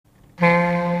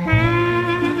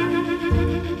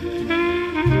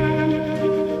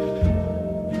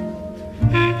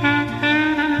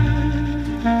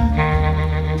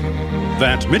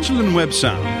at Mitchell and Webb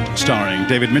Sound, starring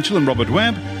David Mitchell and Robert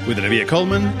Webb, with Olivia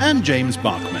Colman and James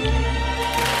Barkman.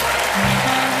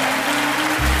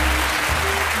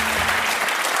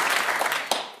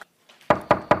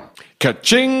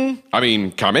 Ka-ching!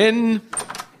 Come in.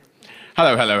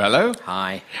 Hello, hello, hello.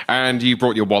 Hi. And you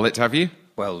brought your wallet, have you?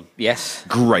 Well, yes.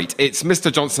 Great. It's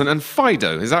Mr. Johnson and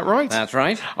Fido, is that right? That's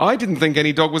right. I didn't think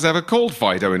any dog was ever called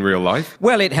Fido in real life.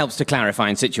 Well, it helps to clarify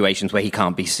in situations where he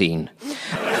can't be seen.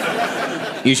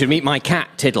 You should meet my cat,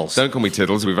 Tiddles. Don't call me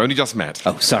Tiddles, we've only just met.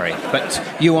 Oh, sorry, but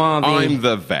you are the... I'm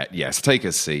the vet, yes. Take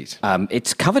a seat.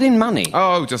 It's covered in money.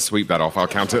 Oh, just sweep that off. I'll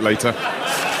count it later.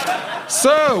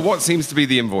 So, what seems to be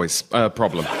the invoice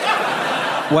problem?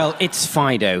 Well, it's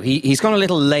Fido. He's gone a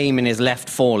little lame in his left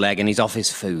foreleg and he's off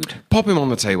his food. Pop him on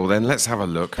the table then, let's have a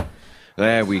look.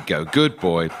 There we go. Good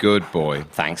boy, good boy.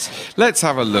 Thanks. Let's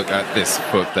have a look at this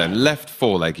foot then. Left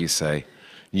foreleg, you say?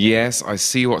 Yes, I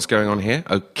see what's going on here.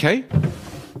 Okay.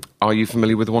 Are you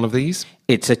familiar with one of these?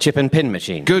 It's a chip and pin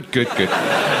machine. Good, good, good.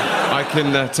 I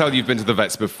can tell you've been to the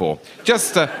vets before.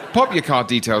 Just pop your card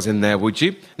details in there, would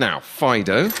you? Now,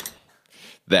 Fido.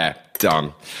 There,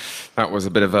 done. That was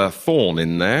a bit of a thorn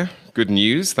in there. Good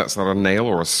news, that's not a nail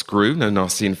or a screw, no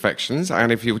nasty infections.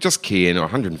 And if you'll just key in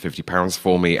 £150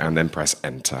 for me and then press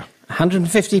enter.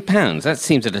 £150? That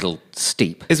seems a little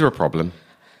steep. Is there a problem?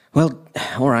 Well,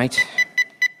 all right.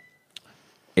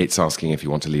 It's asking if you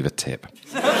want to leave a tip.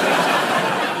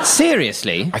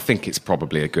 Seriously? I think it's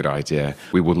probably a good idea.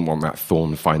 We wouldn't want that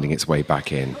thorn finding its way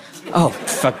back in. Oh,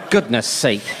 for goodness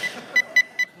sake.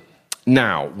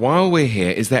 Now, while we're here,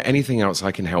 is there anything else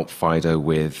I can help Fido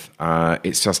with?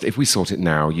 It's just, if we sort it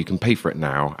now, you can pay for it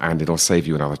now, and it'll save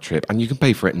you another trip, and you can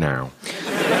pay for it now.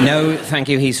 No, thank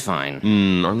you, he's fine.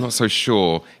 I'm not so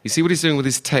sure. You see what he's doing with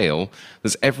his tail?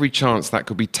 There's every chance that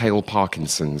could be tail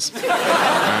Parkinson's.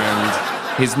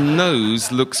 And his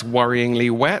nose looks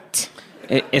worryingly wet.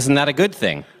 Isn't that a good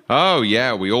thing? Oh,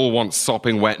 yeah, we all want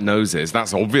sopping wet noses.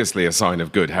 That's obviously a sign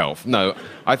of good health. No,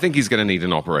 I think he's going to need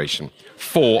an operation.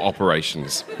 4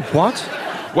 operations. What?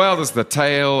 Well, there's the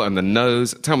tail and the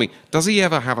nose. Tell me, does he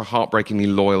ever have a heartbreakingly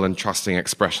loyal and trusting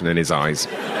expression in his eyes?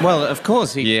 Well, of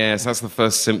course he... Yes, that's the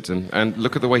first symptom. And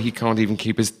look at the way he can't even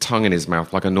keep his tongue in his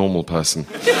mouth like a normal person.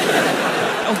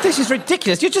 Oh, this is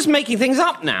ridiculous. You're just making things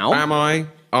up now. Am I?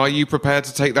 Are you prepared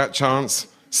to take that chance?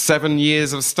 7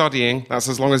 years of studying, that's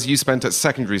as long as you spent at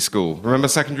secondary school. Remember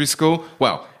secondary school?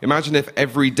 Well, imagine if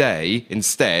every day,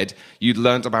 instead, you'd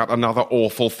learnt about another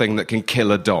awful thing that can kill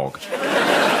a dog.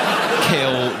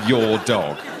 Kill your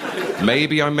dog.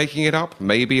 Maybe I'm making it up.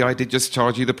 Maybe I did just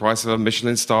charge you the price of a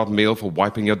Michelin-starred meal for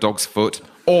wiping your dog's foot.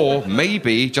 Or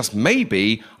maybe, just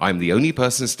maybe, I'm the only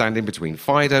person standing between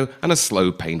Fido and a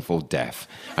slow, painful death.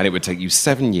 And it would take you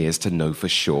 7 years to know for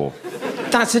sure.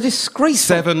 That's a disgrace.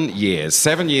 7 years.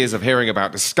 7 years of hearing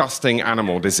about disgusting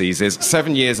animal diseases.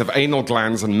 7 years of anal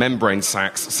glands and membrane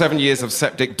sacs. 7 years of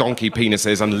septic donkey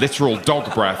penises and literal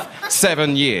dog breath.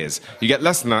 7 years. You get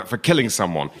less than that for killing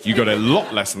someone. You got a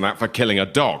lot less than that for killing a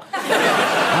dog.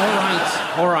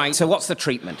 All right. So what's the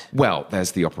treatment? Well,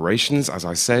 there's the operations, as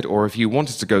I said, or if you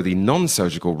wanted to go the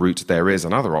non-surgical route, there is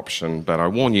another option, but I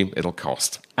warn you, it'll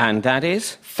cost. And that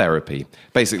is? Therapy.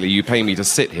 Basically, you pay me to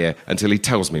sit here until he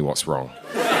tells me what's wrong.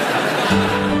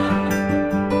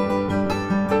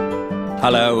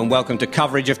 Hello and welcome to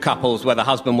coverage of couples where the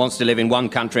husband wants to live in one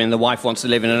country and the wife wants to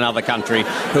live in another country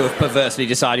who have perversely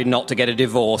decided not to get a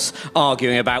divorce,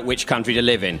 arguing about which country to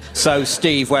live in. So,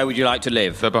 Steve, where would you like to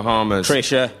live? The Bahamas.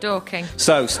 Tricia? Dorking.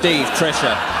 So, Steve,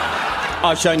 Tricia,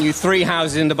 I've shown you 3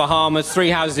 houses in the Bahamas, 3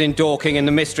 houses in Dorking and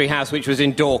the mystery house which was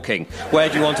in Dorking. Where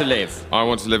do you want to live? I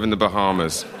want to live in the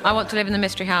Bahamas. I want to live in the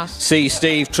mystery house. See,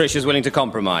 Steve, Tricia's willing to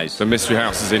compromise. The mystery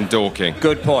house is in Dorking.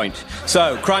 Good point.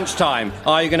 So, crunch time.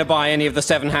 Are you going to buy any of the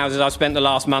 7 houses I've spent the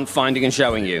last month finding and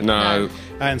showing you? No.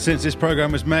 And since this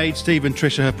programme was made, Steve and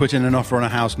Tricia have put in an offer on a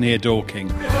house near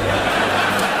Dorking.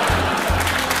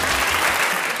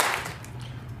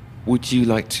 Would you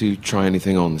like to try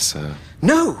anything on, sir?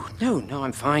 No,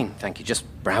 I'm fine. Thank you. Just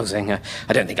browsing. I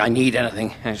don't think I need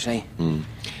anything, actually.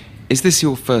 Is this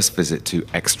your first visit to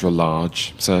Extra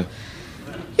Large, sir?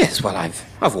 Yes, well,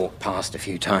 I've walked past a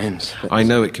few times. But... I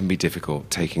know it can be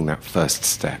difficult taking that first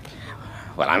step.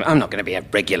 Well, I'm not going to be a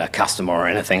regular customer or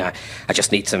anything. I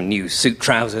just need some new suit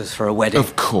trousers for a wedding.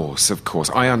 Of course.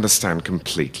 I understand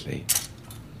completely.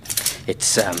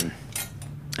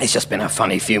 It's just been a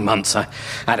funny few months. I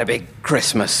had a big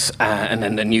Christmas, and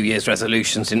then the New Year's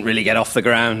resolutions didn't really get off the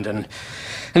ground, and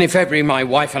in February my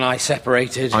wife and I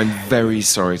separated. I'm very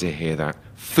sorry to hear that.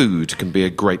 Food can be a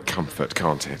great comfort,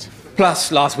 can't it?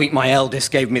 Plus, last week my eldest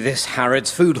gave me this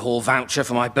Harrods food hall voucher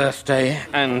for my birthday,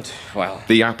 and, well...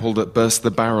 The apple that burst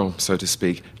the barrel, so to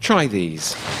speak. Try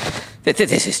these.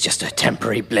 This is just a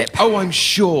temporary blip. Oh, I'm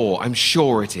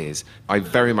sure it is. I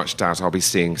very much doubt I'll be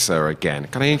seeing Sir again.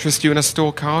 Can I interest you in a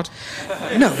store card?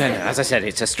 No. As I said,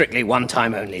 it's a strictly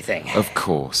one-time only thing. Of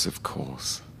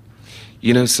course.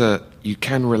 You know, sir, you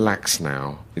can relax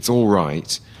now. It's all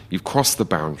right. You've crossed the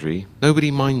boundary. Nobody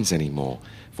minds anymore.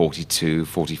 42,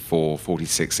 44,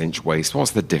 46-inch waist.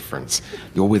 What's the difference?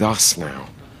 You're with us now.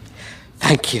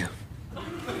 Thank you.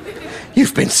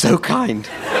 You've been so kind.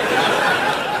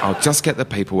 I'll just get the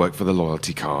paperwork for the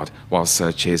loyalty card while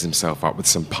Sir cheers himself up with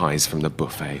some pies from the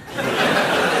buffet.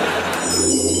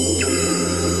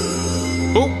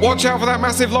 Oh, watch out for that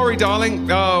massive lorry,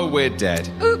 darling. Oh, we're dead.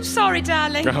 Oops, sorry,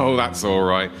 darling. Oh, that's all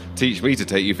right. Teach me to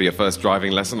take you for your first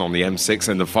driving lesson on the M6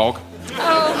 in the fog.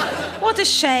 Oh, what a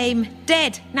shame.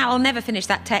 Dead. Now I'll never finish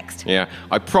that text. Yeah,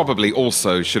 I probably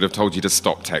also should have told you to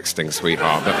stop texting,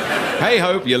 sweetheart. But hey,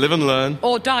 hope you live and learn.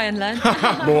 Or die and learn.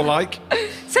 More like.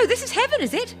 So this is heaven,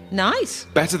 is it? Nice.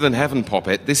 Better than heaven,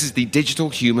 Poppet. This is the digital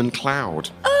human cloud.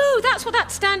 Oh, that's what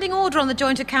that standing order on the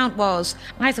joint account was.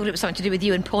 I thought it was something to do with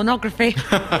you and pornography.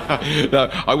 No,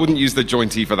 I wouldn't use the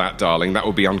jointy for that, darling. That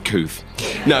would be uncouth.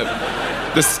 No,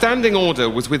 the standing order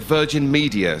was with Virgin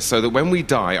Media, so that when we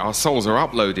die, our souls are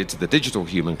uploaded to the digital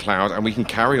human cloud and we can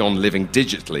carry on living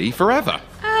digitally forever.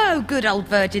 Oh, good old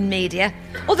Virgin Media.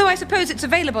 Although I suppose it's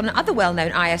available on other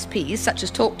well-known ISPs, such as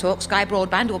TalkTalk, Sky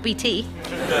Broadband or BT.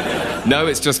 No,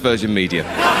 it's just Virgin Media.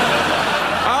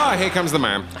 Ah, here comes the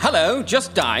man. Hello,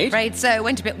 just died. Afraid so.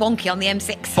 Went a bit wonky on the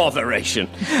M6. Botheration.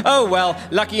 Oh, well,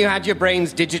 lucky you had your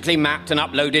brains digitally mapped and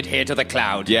uploaded here to the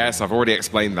cloud. Yes, I've already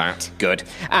explained that. Good.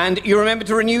 And you remembered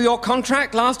to renew your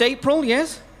contract last April,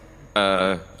 yes?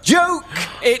 Joke!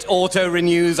 It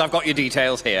auto-renews. I've got your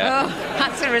details here. Oh,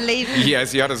 that's a relief.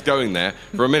 Yes, you had us going there.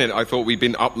 For a minute, I thought we'd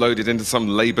been uploaded into some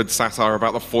laboured satire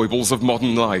about the foibles of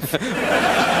modern life.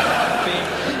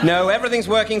 No, everything's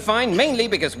working fine, mainly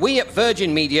because we at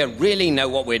Virgin Media really know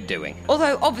what we're doing.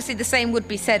 Although, obviously, the same would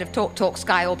be said of TalkTalk,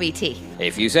 Sky or BT.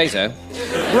 If you say so.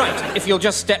 Right, if you'll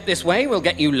just step this way, we'll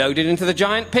get you loaded into the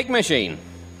giant pig machine.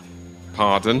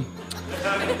 Pardon?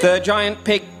 The giant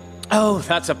pig... Oh,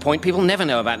 that's a point. People never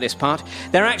know about this part.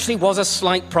 There actually was a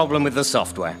slight problem with the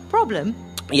software. Problem?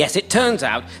 Yes, it turns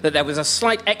out that there was a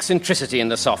slight eccentricity in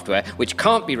the software which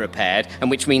can't be repaired, and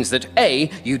which means that A,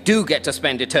 you do get to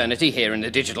spend eternity here in the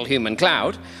digital human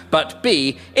cloud, but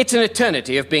B, it's an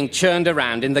eternity of being churned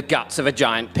around in the guts of a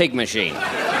giant pig machine.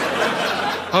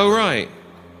 Oh, right.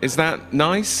 Is that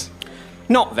nice?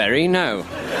 Not very, no.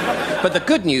 But the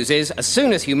good news is, as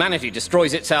soon as humanity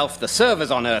destroys itself, the servers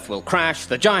on Earth will crash,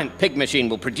 the giant pig machine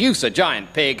will produce a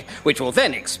giant pig, which will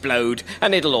then explode,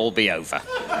 and it'll all be over.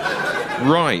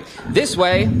 Right. This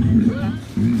way.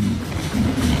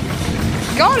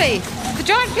 Golly, the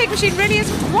giant pig machine really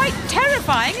is quite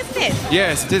terrifying, isn't it?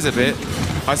 Yes, it is a bit.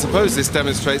 I suppose this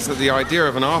demonstrates that the idea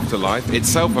of an afterlife,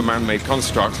 itself a man-made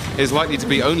construct, is likely to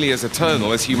be only as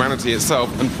eternal as humanity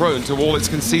itself and prone to all its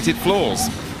conceited flaws.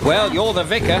 Well, you're the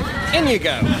vicar. In you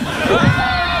go.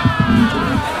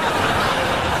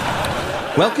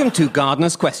 Welcome to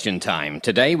Gardener's Question Time.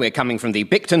 Today we're coming from the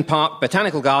Bicton Park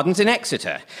Botanical Gardens in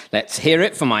Exeter. Let's hear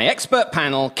it from my expert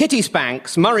panel, Kitty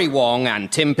Spanks, Murray Wong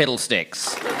and Tim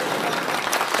Piddlesticks.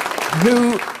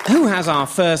 Who has our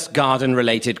first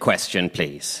garden-related question,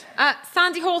 please?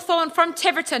 Sandy Hawthorne from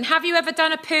Tiverton. Have you ever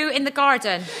done a poo in the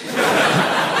garden?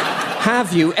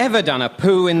 Have you ever done a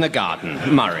poo in the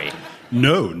garden, Murray?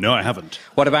 No, I haven't.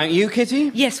 What about you,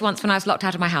 Kitty? Yes, once when I was locked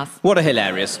out of my house. What a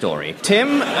hilarious story.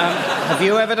 Tim, have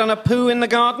you ever done a poo in the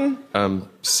garden?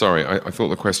 Sorry, I thought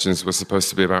the questions were supposed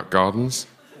to be about gardens.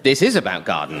 This is about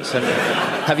gardens.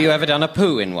 Have you ever done a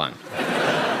poo in one?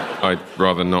 I'd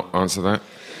rather not answer that.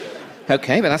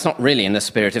 OK, but that's not really in the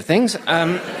spirit of things.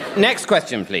 Next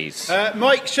question, please.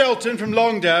 Mike Shelton from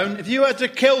Longdown. If you had to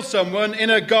kill someone in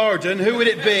a garden, who would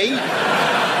it be?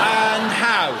 And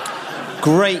how?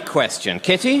 Great question.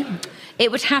 Kitty?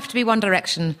 It would have to be One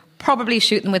Direction. Probably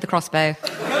shoot them with a crossbow.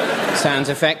 Sounds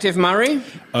effective, Murray?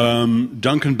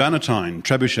 Duncan Bannatyne,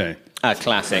 Trebuchet. A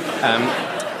classic.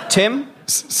 Tim?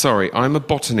 Sorry, I'm a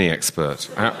botany expert.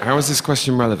 How is this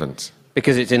question relevant?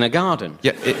 Because it's in a garden.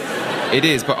 Yeah, it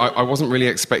is, but I wasn't really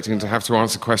expecting to have to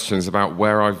answer questions about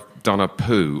where I've done a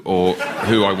poo or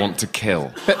who I want to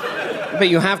kill. But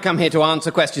you have come here to answer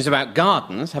questions about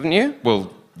gardens, haven't you? Well,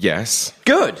 yes.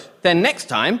 Good. Then next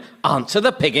time, answer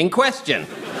the pigging question.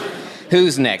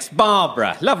 Who's next?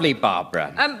 Barbara. Lovely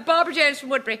Barbara. Barbara Jones from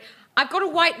Woodbury. I've got a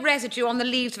white residue on the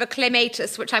leaves of a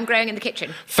clematis, which I'm growing in the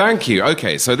kitchen. Thank you.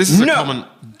 OK, so this is a common... No,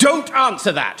 don't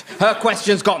answer that. Her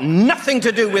question's got nothing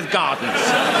to do with gardens.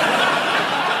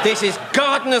 This is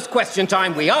gardener's question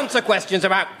time. We answer questions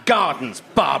about gardens.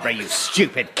 Barbara, you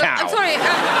stupid cow. I'm sorry.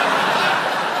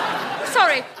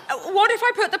 Sorry. What if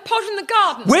I put the pot in the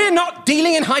garden? We're not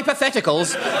dealing in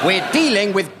hypotheticals. We're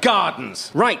dealing with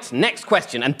gardens. Right, next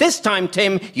question. And this time,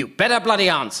 Tim, you better bloody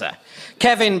answer.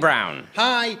 Kevin Brown.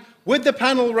 Hi. Would the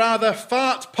panel rather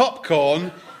fart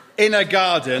popcorn in a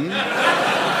garden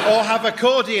or have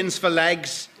accordions for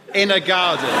legs in a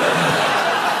garden?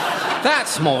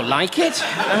 That's more like it.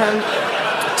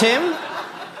 Tim?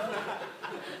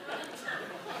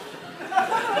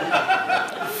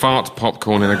 Fart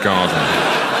popcorn in a garden.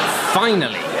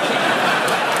 Finally.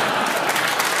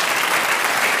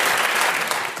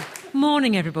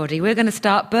 Morning, everybody. We're going to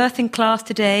start birthing class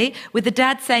today with the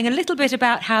dads saying a little bit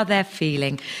about how they're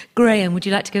feeling. Graham, would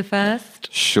you like to go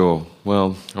first? Sure.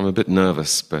 Well, I'm a bit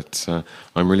nervous, but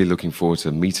I'm really looking forward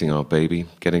to meeting our baby,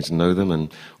 getting to know them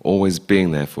and always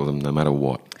being there for them no matter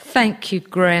what. Thank you,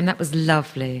 Graham. That was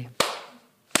lovely.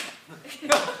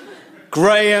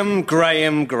 Graham,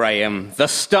 the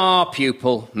star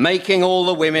pupil, making all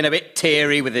the women a bit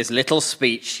teary with his little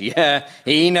speech. Yeah,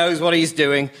 he knows what he's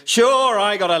doing. Sure,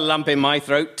 I got a lump in my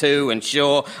throat too, and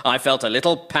sure, I felt a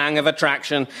little pang of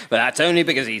attraction, but that's only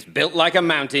because he's built like a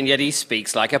mountain, yet he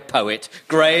speaks like a poet.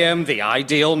 Graham, the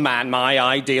ideal man, my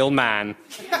ideal man.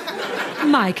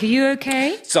 Mike, are you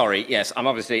okay? Sorry, yes, I'm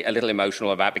obviously a little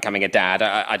emotional about becoming a dad.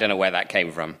 I don't know where that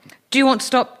came from. Do you want to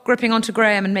stop gripping onto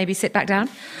Graham and maybe sit back down?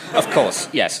 Of course,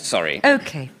 yes, sorry.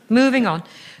 OK, moving on.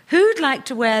 Who'd like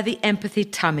to wear the empathy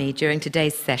tummy during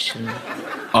today's session?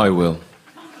 I will.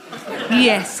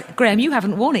 Yes. Graham, you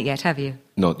haven't worn it yet, have you?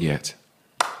 Not yet.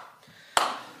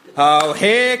 Oh,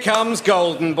 here comes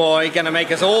Golden Boy, gonna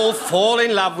make us all fall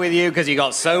in love with you because you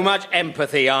got so much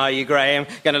empathy, are you, Graham?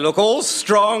 Gonna look all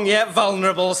strong yet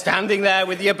vulnerable, standing there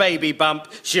with your baby bump.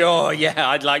 Sure, yeah,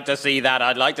 I'd like to see that.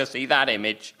 I'd like to see that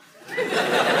image.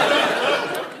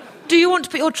 Do you want to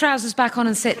put your trousers back on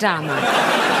and sit down, Mike?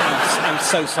 I'm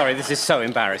so sorry, this is so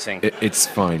embarrassing. It's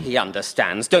fine. He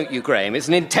understands, don't you, Graham? It's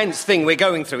an intense thing we're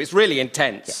going through. It's really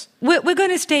intense. Yeah. We're going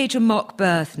to stage a mock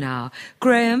birth now.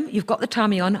 Graham, you've got the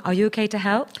tummy on. Are you OK to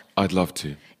help? I'd love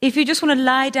to. If you just want to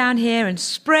lie down here and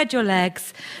spread your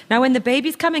legs. Now, when the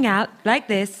baby's coming out, like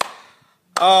this...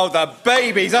 Oh, the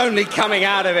baby's only coming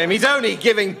out of him. He's only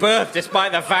giving birth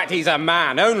despite the fact he's a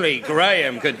man. Only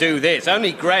Graham could do this.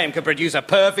 Only Graham could produce a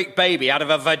perfect baby out of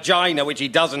a vagina which he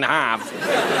doesn't have.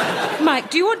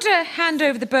 Mike, do you want to hand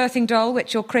over the birthing doll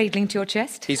which you're cradling to your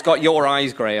chest? He's got your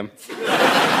eyes, Graham.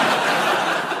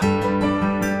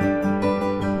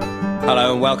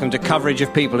 Hello and welcome to coverage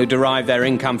of people who derive their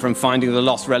income from finding the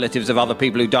lost relatives of other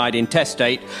people who died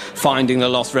intestate, finding the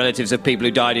lost relatives of people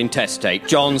who died intestate.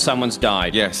 John, someone's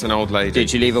died. Yes, an old lady. Did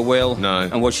she leave a will? No.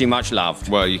 And was she much loved?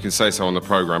 Well, you can say so on the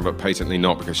programme, but patently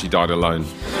not because she died alone.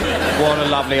 What a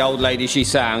lovely old lady she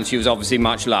sounds. She was obviously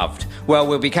much loved. Well,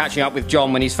 we'll be catching up with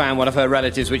John when he's found one of her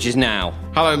relatives, which is now.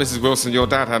 Hello, Mrs. Wilson. Your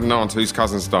dad had an aunt whose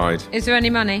cousins died. Is there any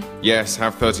money? Yes,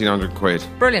 have 1,300 quid.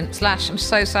 Brilliant, Slash. I'm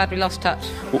so sad we lost touch.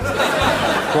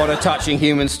 What a touching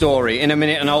human story. In a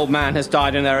minute, an old man has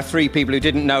died and there are 3 people who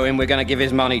didn't know him we're going to give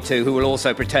his money to who will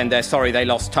also pretend they're sorry they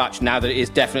lost touch now that it is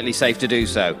definitely safe to do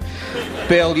so.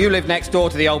 Bill, you live next door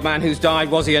to the old man who's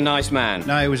died. Was he a nice man?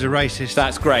 No, he was a racist.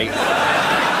 That's great.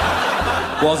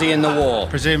 Was he in the war?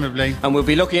 Presumably. And we'll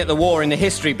be looking at the war in the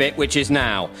history bit, which is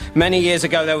now. Many years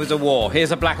ago, there was a war.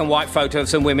 Here's a black and white photo of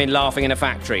some women laughing in a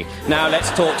factory. Now let's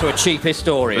talk to a cheap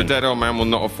historian. The dead old man will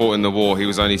not have fought in the war. He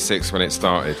was only 6 when it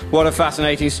started. What a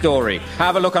fascinating story.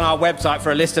 Have a look on our website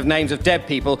for a list of names of dead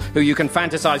people who you can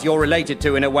fantasise you're related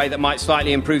to in a way that might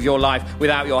slightly improve your life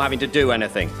without your having to do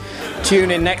anything. Tune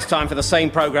in next time for the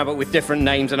same programme but with different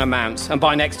names and amounts. And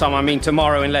by next time, I mean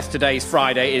tomorrow, unless today's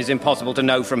Friday. It is impossible to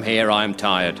know from here. I am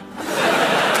tired. Clear!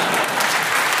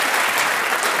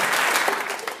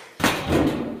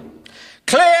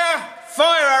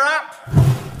 Fire her up!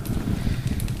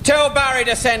 Tell Barry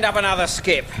to send up another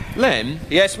skip. Len?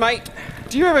 Yes, mate?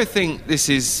 Do you ever think this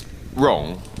is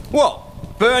wrong?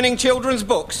 What? Burning children's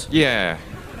books? Yeah.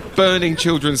 Burning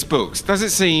children's books. Does it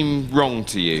seem wrong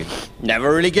to you?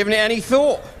 Never really given it any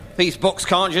thought. These books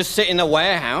can't just sit in the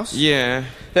warehouse. Yeah.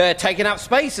 They're taking up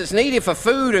space that's needed for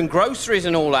food and groceries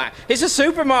and all that. It's a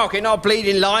supermarket, not a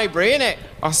bleeding library, innit?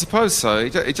 I suppose so.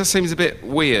 It just seems a bit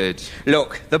weird.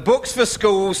 Look, the books for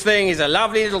schools thing is a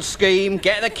lovely little scheme.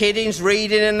 Get the kiddies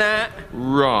reading and that.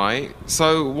 Right.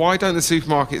 So why don't the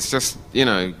supermarkets just,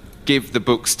 give give the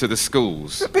books to the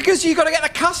schools? Because you've got to get the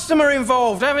customer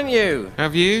involved, haven't you?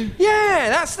 Have you? Yeah,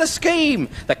 that's the scheme.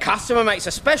 The customer makes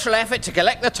a special effort to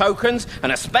collect the tokens,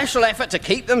 and a special effort to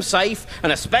keep them safe,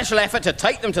 and a special effort to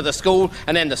take them to the school,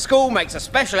 and then the school makes a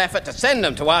special effort to send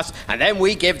them to us, and then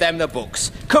we give them the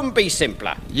books. Couldn't be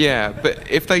simpler. Yeah, but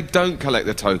if they don't collect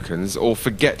the tokens or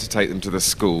forget to take them to the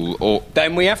school or...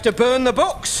 Then we have to burn the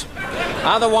books.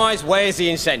 Otherwise, where's the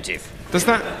incentive? Does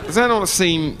that not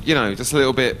seem, just a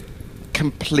little bit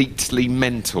completely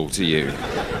mental to you?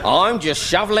 I'm just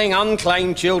shoveling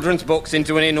unclaimed children's books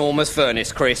into an enormous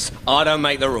furnace, Chris. I don't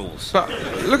make the rules. But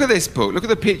look at this book. Look at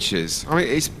the pictures. I mean,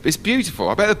 it's beautiful.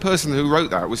 I bet the person who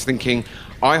wrote that was thinking,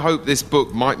 I hope this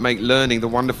book might make learning the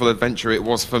wonderful adventure it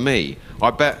was for me.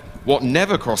 I bet what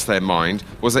never crossed their mind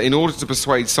was that in order to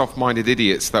persuade soft-minded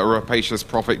idiots that a rapacious,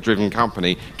 profit-driven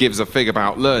company gives a fig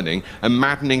about learning, a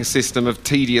maddening system of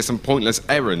tedious and pointless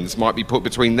errands might be put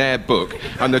between their book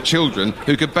and the children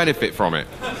who could benefit from it.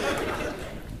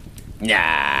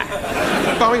 Nah.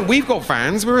 But I mean, we've got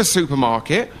fans. We're a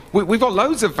supermarket. We've got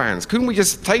loads of fans. Couldn't we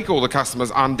just take all the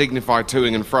customers' undignified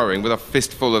toing and froing with a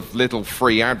fistful of little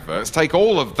free adverts, take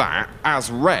all of that as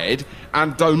read,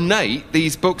 and donate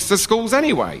these books to schools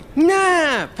anyway?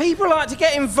 Nah, people like to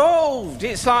get involved.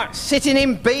 It's like sitting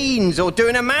in beans or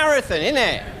doing a marathon, isn't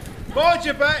it? Mind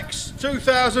your backs.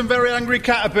 2,000 very angry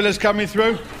caterpillars coming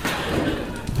through.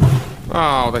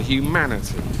 Oh, the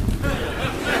humanity.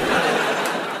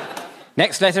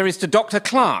 Next letter is to Dr.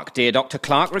 Clark. Dear Dr.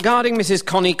 Clark, regarding Mrs.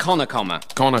 Connie Connor.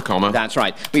 That's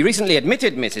right. We recently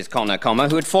admitted Mrs. Connor,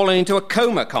 who had fallen into a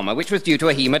coma, which was due to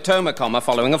a hematoma,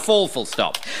 following a fall, full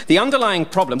stop. The underlying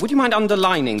problem... Would you mind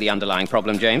underlining the underlying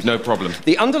problem, James? No problem.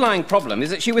 The underlying problem is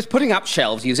that she was putting up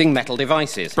shelves using metal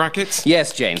devices. Brackets?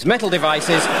 Yes, James. Metal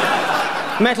devices...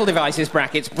 Metal devices,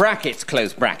 brackets,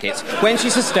 close brackets. When she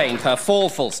sustained her fall,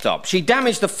 full stop, she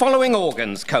damaged the following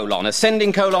organs,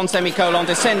 ascending colon, semicolon,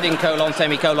 descending colon,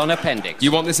 semicolon, appendix.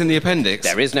 You want this in the appendix?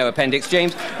 There is no appendix,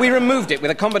 James. We removed it with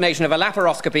a combination of a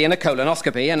laparoscopy and a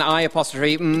colonoscopy, and I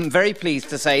apostrophe, very pleased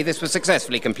to say this was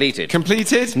successfully completed.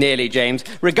 Completed? Nearly, James.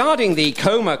 Regarding the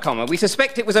coma, we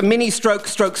suspect it was a mini stroke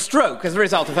as a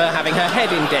result of her having her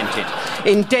head indented.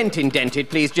 Indented,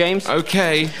 please, James.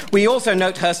 OK. We also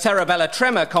note her cerebellar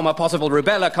tremor, possible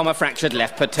rubella, fractured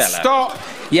left patella. Stop!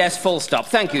 Yes, full stop.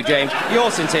 Thank you, James.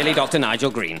 Yours sincerely, Dr.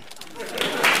 Nigel Green.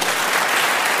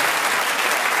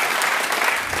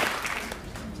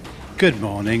 Good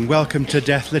morning. Welcome to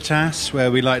Death Litas,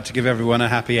 where we like to give everyone a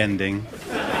happy ending.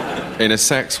 In a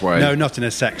sex way? No, not in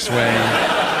a sex way.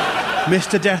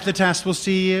 Mr. Death Litas will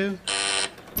see you.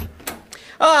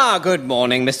 Good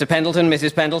morning, Mr. Pendleton,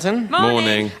 Mrs. Pendleton.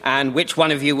 Morning. And which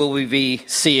one of you will we be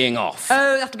seeing off? Oh,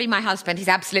 that'll have to be my husband. He's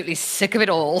absolutely sick of it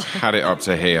all. Had it up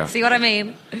to here. See what I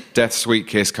mean? Death's sweet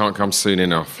kiss can't come soon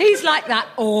enough. He's like that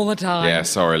all the time. Yeah,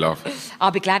 sorry, love. I'll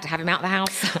be glad to have him out the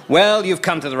house. Well, you've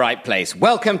come to the right place.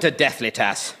 Welcome to Death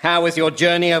Litas. How was your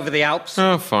journey over the Alps?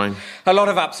 Oh, fine. A lot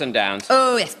of ups and downs.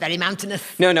 Oh, yes, very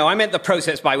mountainous. No, I meant the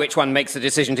process by which one makes the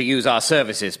decision to use our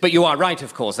services. But you are right,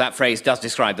 of course. That phrase does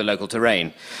describe the local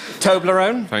terrain.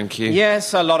 Toblerone? Thank you.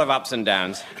 Yes, a lot of ups and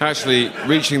downs. Actually,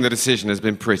 reaching the decision has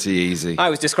been pretty easy. I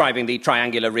was describing the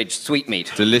triangular ridged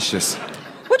sweetmeat. Delicious.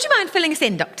 Would you mind filling us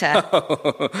in, Doctor?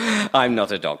 I'm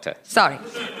not a doctor. Sorry.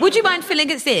 Would you mind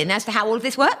filling us in as to how all of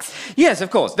this works? Yes,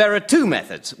 of course. There are two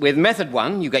methods. With method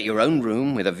one, you get your own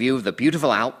room with a view of the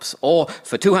beautiful Alps, or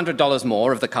for $200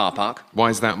 more of the car park. Why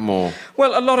is that more?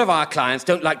 Well, a lot of our clients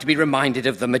don't like to be reminded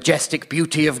of the majestic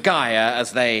beauty of Gaia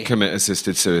as they... Commit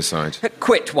assisted suicide.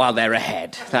 Quit while they're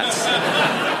ahead.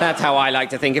 That's how I like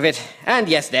to think of it. And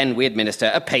yes, then we administer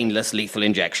a painless lethal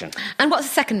injection. And what's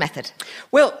the second method?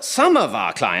 Well, some of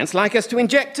our clients like us to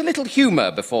inject a little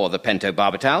humour before the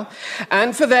pentobarbital,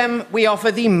 and for them we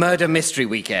offer the murder mystery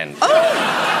weekend. Oh,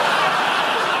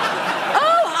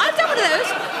 I've done one of those.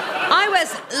 I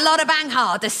was Laura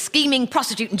Banghard, the scheming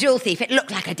prostitute and jewel thief. It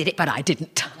looked like I did it, but I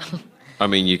didn't. I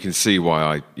mean, you can see why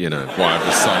I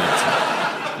decided to.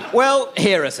 Well,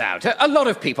 hear us out. A lot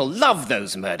of people love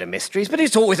those murder mysteries, but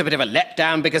it's always a bit of a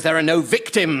letdown because there are no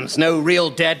victims, no real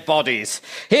dead bodies.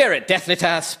 Here at Death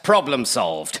Litas, problem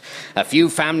solved. A few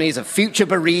families of future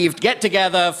bereaved get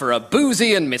together for a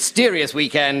boozy and mysterious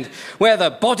weekend where the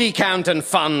body count and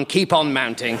fun keep on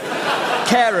mounting.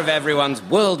 Care of everyone's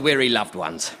world-weary loved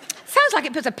ones. Sounds like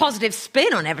it puts a positive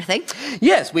spin on everything.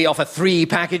 Yes, we offer 3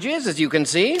 packages, as you can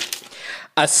see.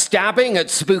 A stabbing at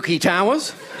Spooky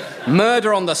Towers,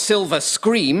 murder on the Silver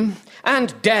Scream,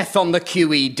 and death on the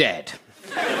QE Dead.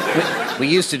 We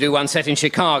used to do one set in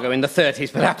Chicago in the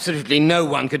 30s, but absolutely no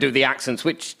one could do the accents,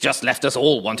 which just left us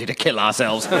all wanting to kill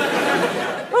ourselves.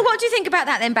 Well, what do you think about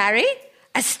that then, Barry?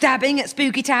 A stabbing at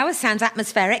Spooky Towers sounds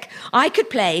atmospheric. I could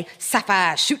play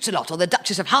Sapphire Shoots a Lot or the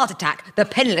Duchess of Heart Attack, the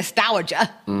Penniless Dowager.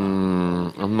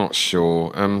 I'm not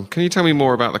sure. Can you tell me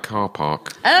more about the car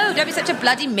park? Oh, don't be such a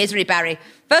bloody misery, Barry.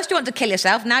 First you want to kill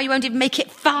yourself, now you won't even make it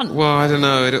fun. Well, I don't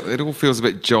know. It all feels a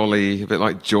bit jolly, a bit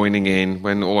like joining in,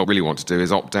 when all I really want to do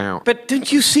is opt out. But don't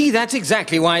you see that's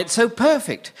exactly why it's so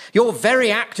perfect? Your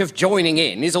very act of joining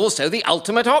in is also the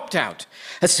ultimate opt-out.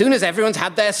 As soon as everyone's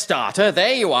had their starter,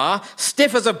 there you are,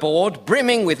 stiff as a board,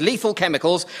 brimming with lethal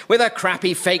chemicals, with a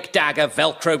crappy fake dagger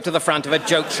velcroed to the front of a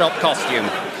joke shop costume.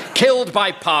 Killed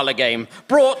by parlour game,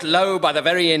 brought low by the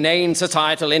very inane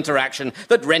societal interaction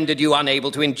that rendered you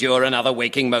unable to endure another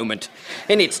waking moment.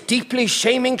 In its deeply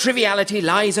shaming triviality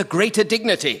lies a greater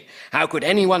dignity. How could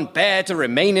anyone bear to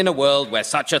remain in a world where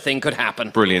such a thing could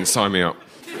happen? Brilliant, sign me up.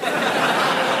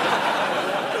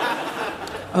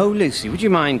 Oh, Lucy, would you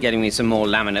mind getting me some more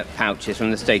laminate pouches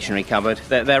from the stationery cupboard?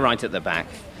 They're right at the back.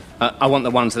 I want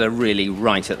the ones that are really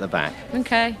right at the back.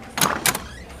 OK.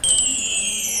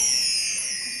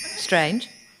 Strange.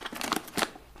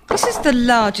 This is the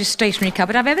largest stationery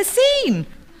cupboard I've ever seen.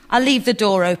 I'll leave the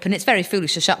door open. It's very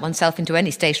foolish to shut oneself into any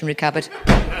stationery cupboard.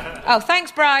 Oh,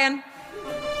 thanks, Brian.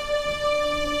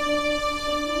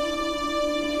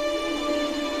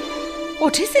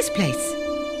 What is this place?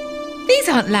 These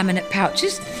aren't laminate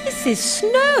pouches. This is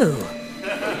snow.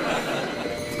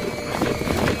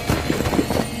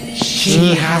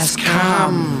 She has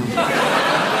come.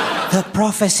 The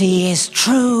prophecy is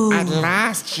true. At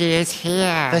last she is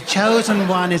here. The chosen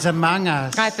one is among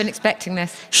us. I've been expecting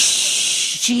this.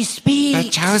 Shh, she speaks. The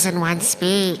chosen one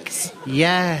speaks.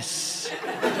 Yes.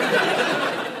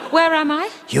 Where am I?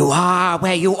 You are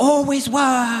where you always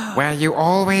were. Where you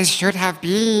always should have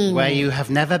been. Where you have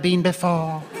never been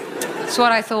before. That's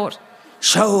what I thought.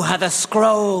 Show her the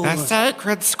scrolls. The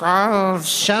sacred scrolls.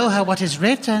 Show her what is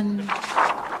written.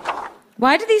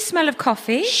 Why do these smell of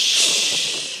coffee? Shh.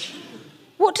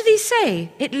 What do these say?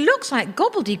 It looks like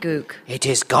gobbledygook. It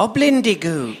is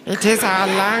gobbledygook. It is our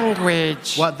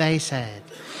language. What they said.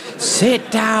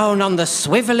 Sit down on the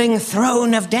swivelling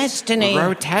throne of destiny.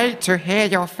 Rotate to hear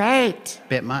your fate.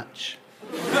 Bit much.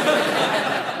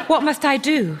 What must I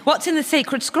do? What's in the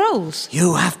sacred scrolls?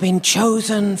 You have been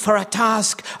chosen for a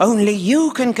task only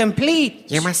you can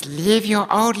complete. You must leave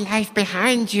your old life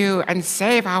behind you and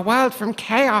save our world from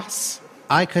chaos.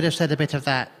 I could have said a bit of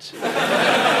that.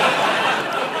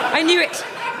 I knew it.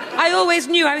 I always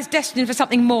knew I was destined for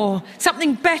something more,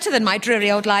 something better than my dreary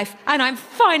old life, and I'm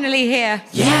finally here.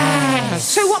 Yes!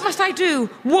 So what must I do?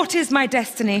 What is my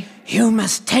destiny? You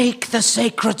must take the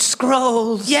sacred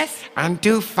scrolls. Yes? And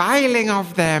do filing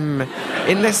of them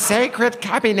in the sacred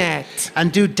cabinet.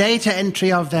 And do data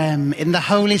entry of them in the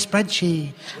holy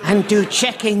spreadsheet. And do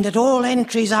checking that all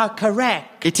entries are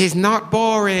correct. It is not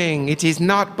boring. It is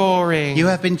not boring. You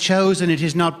have been chosen. It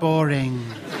is not boring.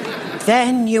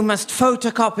 Then you must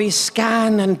photocopy,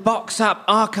 scan and box up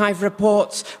archive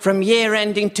reports from year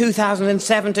ending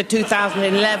 2007 to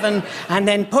 2011 and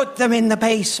then put them in the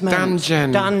basement.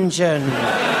 Dungeon.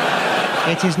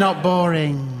 It is not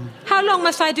boring. How long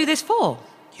must I do this for?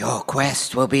 Your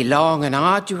quest will be long and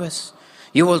arduous.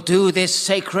 You will do this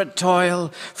sacred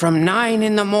toil from 9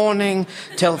 in the morning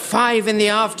till 5 in the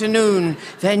afternoon.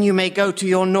 Then you may go to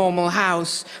your normal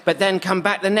house, but then come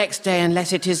back the next day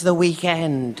unless it is the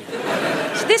weekend.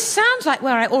 So this sounds like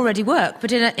where I already work,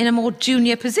 but in a more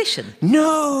junior position.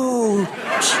 No!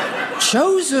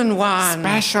 Chosen one.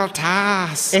 Special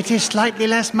task. It is slightly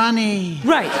less money.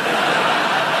 Right.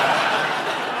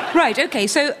 Right, OK,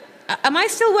 so am I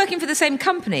still working for the same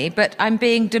company, but I'm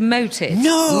being demoted?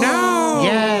 No!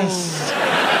 Yes.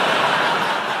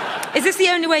 Is this the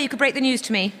only way you could break the news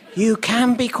to me? You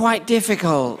can be quite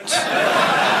difficult.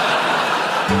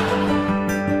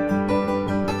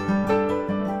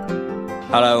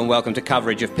 Hello and welcome to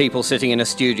coverage of people sitting in a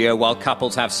studio while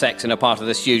couples have sex in a part of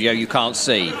the studio you can't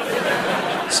see.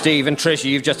 Steve and Tricia,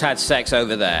 you've just had sex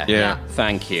over there. Yeah.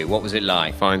 Thank you. What was it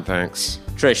like? Fine, thanks.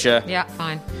 Tricia? Yeah,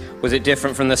 fine. Was it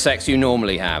different from the sex you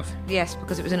normally have? Yes,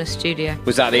 because it was in a studio.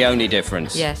 Was that the only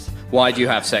difference? Yes. Why do you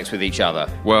have sex with each other?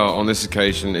 Well, on this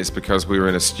occasion, it's because we were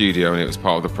in a studio and it was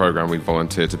part of the programme we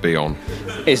volunteered to be on.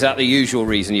 Is that the usual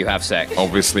reason you have sex?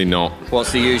 Obviously not.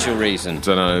 What's the usual reason?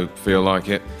 Dunno, feel like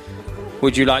it.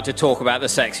 Would you like to talk about the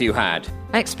sex you had?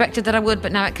 I expected that I would,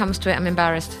 but now it comes to it, I'm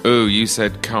embarrassed. Ooh, you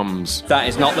said comes. That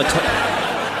is not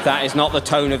the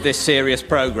tone of this serious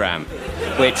programme.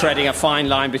 We're treading a fine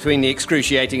line between the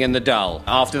excruciating and the dull.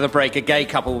 After the break, a gay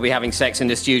couple will be having sex in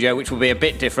the studio, which will be a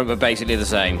bit different, but basically the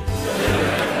same.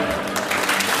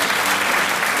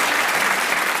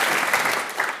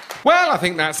 Well, Well, I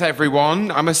think that's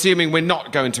everyone. I'm assuming we're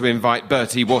not going to invite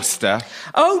Bertie Wooster.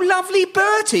 Oh, lovely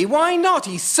Bertie. Why not?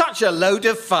 He's such a load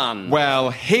of fun. Well,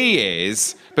 he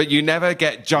is, but you never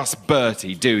get just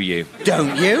Bertie, do you?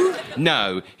 Don't you?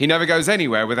 No, he never goes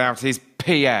anywhere without his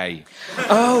PA.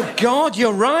 Oh, God,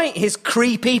 you're right. His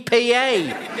creepy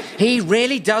PA. He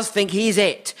really does think he's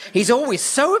it. He's always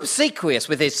so obsequious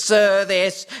with his sir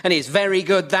this and his very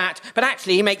good that, but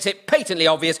actually he makes it patently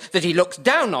obvious that he looks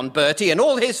down on Bertie and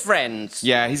all his friends.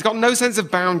 Yeah, he's got no sense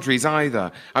of boundaries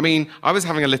either. I mean, I was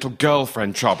having a little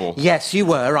girlfriend trouble. Yes, you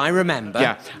were, I remember.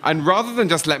 Yeah, and rather than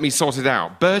just let me sort it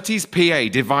out, Bertie's PA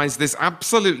devised this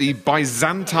absolutely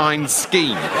Byzantine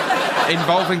scheme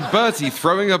involving Bertie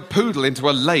throwing a poodle into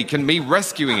a lake and me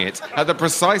rescuing it at the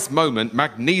precise moment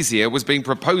Magnesia was being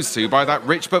proposed to by that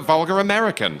rich but vulgar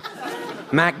American.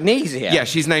 Magnesia? Yeah,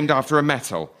 she's named after a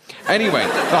metal. Anyway,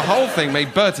 the whole thing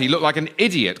made Bertie look like an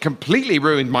idiot, completely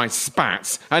ruined my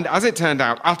spats, and as it turned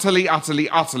out, utterly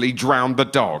drowned the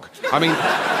dog. I mean,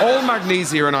 all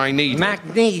Magnesia and I needed...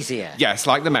 Magnesia? Yes,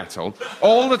 like the metal.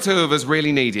 All the two of us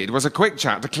really needed was a quick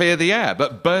chat to clear the air,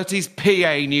 but Bertie's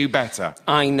PA knew better.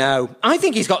 I know. I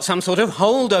think he's got some sort of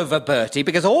hold over Bertie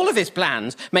because all of his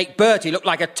plans make Bertie look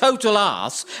like a total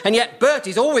arse, and yet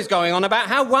Bertie's always going on about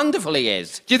how wonderful he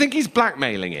is. Do you think he's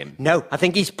blackmailing him? No, I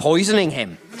think he's poisoning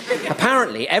him.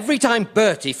 Apparently, every time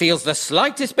Bertie feels the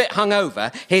slightest bit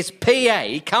hungover, his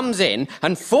PA comes in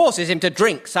and forces him to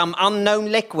drink some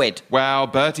unknown liquid. Well,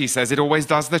 Bertie says it always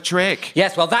does the trick.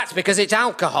 Yes, well, that's because it's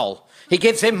alcohol. He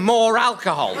gives him more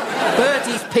alcohol.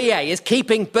 Bertie's PA is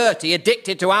keeping Bertie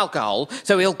addicted to alcohol,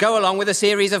 so he'll go along with a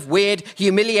series of weird,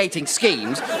 humiliating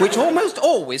schemes, which almost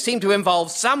always seem to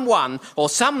involve someone or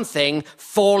something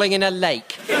falling in a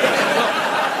lake.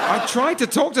 I tried to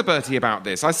talk to Bertie about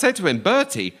this. I said to him,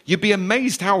 Bertie, you'd be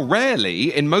amazed how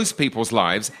rarely, in most people's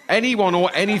lives, anyone or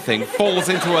anything falls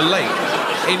into a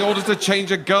lake in order to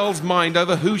change a girl's mind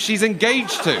over who she's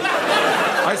engaged to.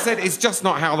 I said, it's just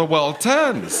not how the world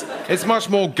turns. It's much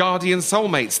more guardian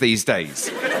soulmates these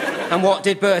days. And what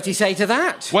did Bertie say to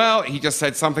that? Well, he just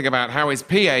said something about how his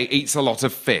PA eats a lot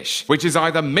of fish, which is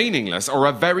either meaningless or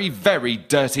a very, very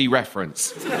dirty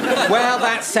reference. Well,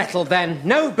 that's settled then.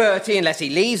 No Bertie unless he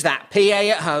leaves that PA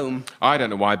at home. I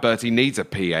don't know why Bertie needs a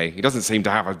PA. He doesn't seem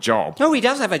to have a job. Oh, he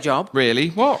does have a job. Really?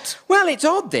 What? Well, it's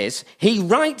odd, this. He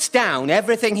writes down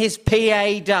everything his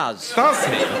PA does. Does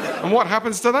he? And what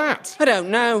happens to that? I don't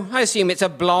know. I assume it's a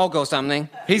blog or something.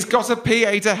 He's got a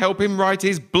PA to help him write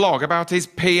his blog about his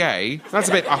PA? That's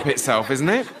a bit up itself, isn't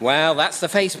it? Well, that's the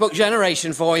Facebook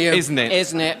generation for you. Isn't it?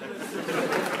 Isn't it?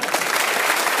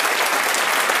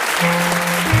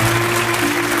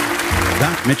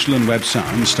 That Mitchell and Webb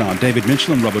Sound starred David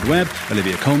Mitchell and Robert Webb,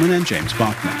 Olivia Colman and James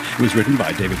Barkman. It was written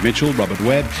by David Mitchell, Robert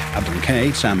Webb, Abdon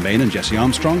Kay, Sam Bain and Jesse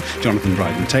Armstrong, Jonathan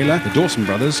Dryden-Taylor, the Dawson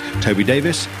Brothers, Toby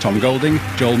Davis, Tom Golding,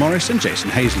 Joel Morris and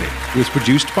Jason Hazley. It was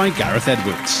produced by Gareth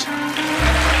Edwards.